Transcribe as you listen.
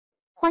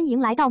欢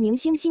迎来到明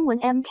星新闻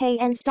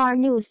MKN Star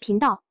News 频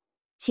道，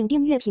请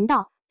订阅频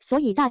道，所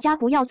以大家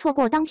不要错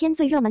过当天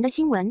最热门的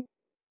新闻。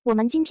我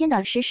们今天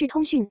的时事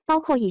通讯包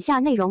括以下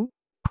内容：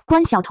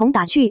关晓彤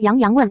打趣杨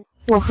洋问，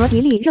我和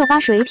迪丽热巴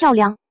谁漂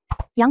亮？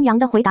杨洋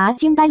的回答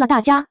惊呆了大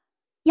家。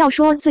要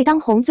说最当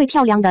红最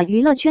漂亮的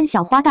娱乐圈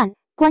小花旦，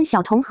关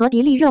晓彤和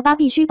迪丽热巴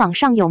必须榜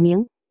上有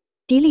名。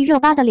迪丽热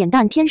巴的脸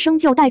蛋天生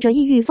就带着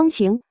异域风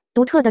情，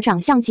独特的长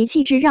相及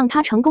气质让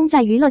她成功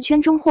在娱乐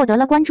圈中获得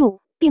了关注，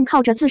并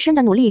靠着自身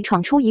的努力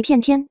闯出一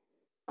片天。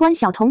关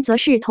晓彤则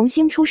是童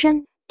星出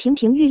身，亭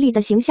亭玉立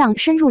的形象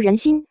深入人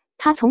心。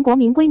她从国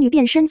民闺女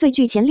变身最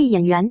具潜力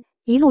演员，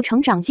一路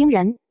成长惊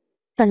人。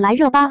本来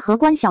热巴和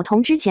关晓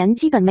彤之前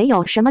基本没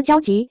有什么交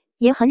集，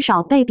也很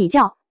少被比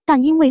较，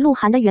但因为鹿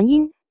晗的原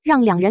因，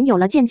让两人有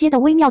了间接的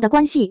微妙的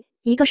关系，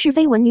一个是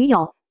绯闻女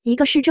友，一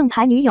个是正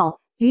牌女友，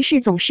于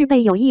是总是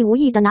被有意无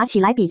意的拿起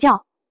来比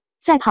较。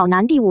在跑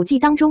男第5季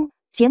当中，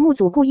节目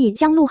组故意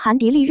将鹿晗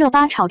迪丽热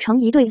巴炒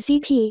成一对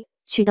CP，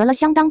 取得了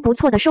相当不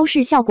错的收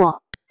视效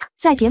果。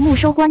在节目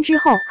收官之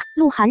后，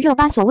鹿晗热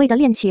巴所谓的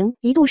恋情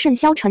一度甚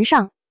嚣尘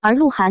上，而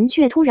鹿晗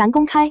却突然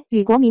公开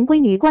与国民闺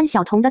女关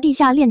晓彤的地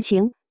下恋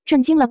情，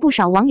震惊了不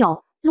少网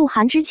友。鹿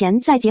晗之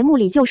前在节目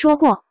里就说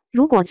过，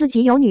如果自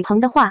己有女朋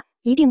友的话，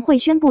一定会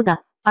宣布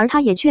的，而他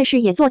也确实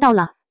也做到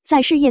了，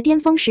在事业巅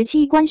峰时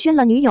期官宣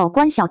了女友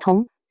关晓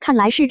彤，看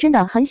来是真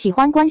的很喜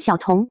欢关晓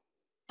彤。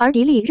而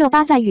迪丽热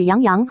巴在与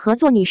杨洋合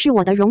作《你是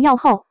我的荣耀》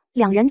后，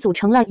两人组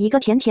成了一个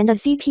甜甜的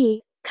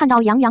CP。看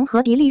到杨洋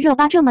和迪丽热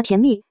巴这么甜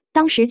蜜，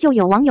当时就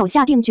有网友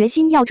下定决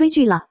心要追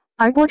剧了。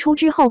而播出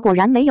之后果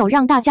然没有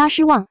让大家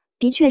失望，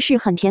的确是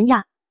很甜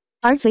呀。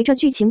而随着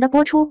剧情的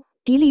播出，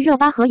迪丽热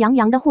巴和杨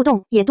洋的互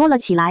动也多了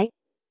起来。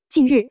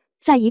近日，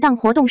在一档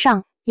活动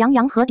上，杨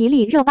洋和迪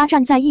丽热巴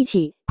站在一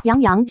起，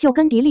杨洋就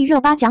跟迪丽热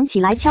巴讲起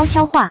来悄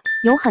悄话，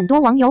有很多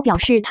网友表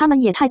示他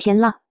们也太甜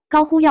了，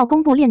高呼要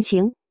公布恋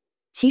情。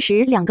其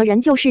实两个人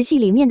就是戏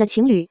里面的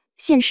情侣，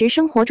现实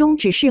生活中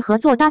只是合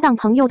作搭档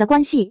朋友的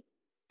关系。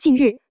近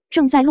日，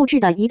正在录制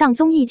的一档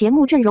综艺节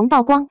目阵容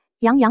曝光，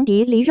杨洋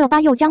迪丽热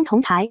巴又将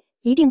同台，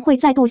一定会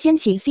再度掀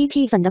起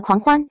CP 粉的狂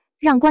欢，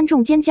让观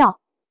众尖叫。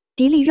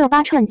迪丽热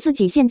巴称自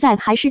己现在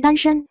还是单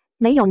身，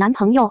没有男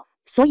朋友，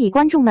所以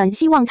观众们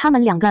希望他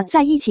们两个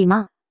在一起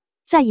吗？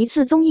在一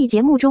次综艺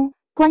节目中，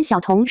关晓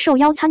彤受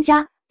邀参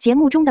加，节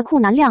目中的酷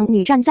男靓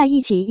女站在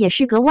一起也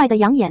是格外的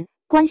养眼。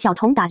关晓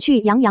彤打趣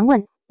杨洋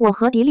问，我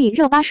和迪丽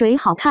热巴谁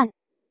好看？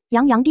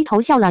杨洋低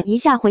头笑了一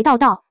下，回道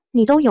道，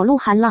你都有鹿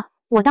晗了，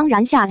我当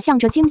然下向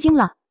着晶晶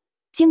了。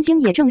晶晶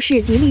也正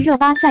是迪丽热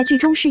巴在剧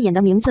中饰演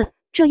的名字。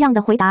这样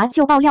的回答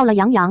就爆料了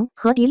杨洋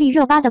和迪丽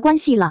热巴的关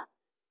系了。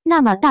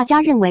那么大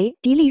家认为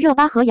迪丽热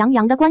巴和杨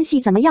洋的关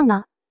系怎么样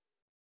呢？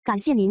感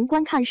谢您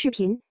观看视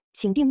频，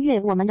请订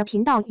阅我们的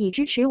频道以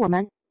支持我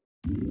们。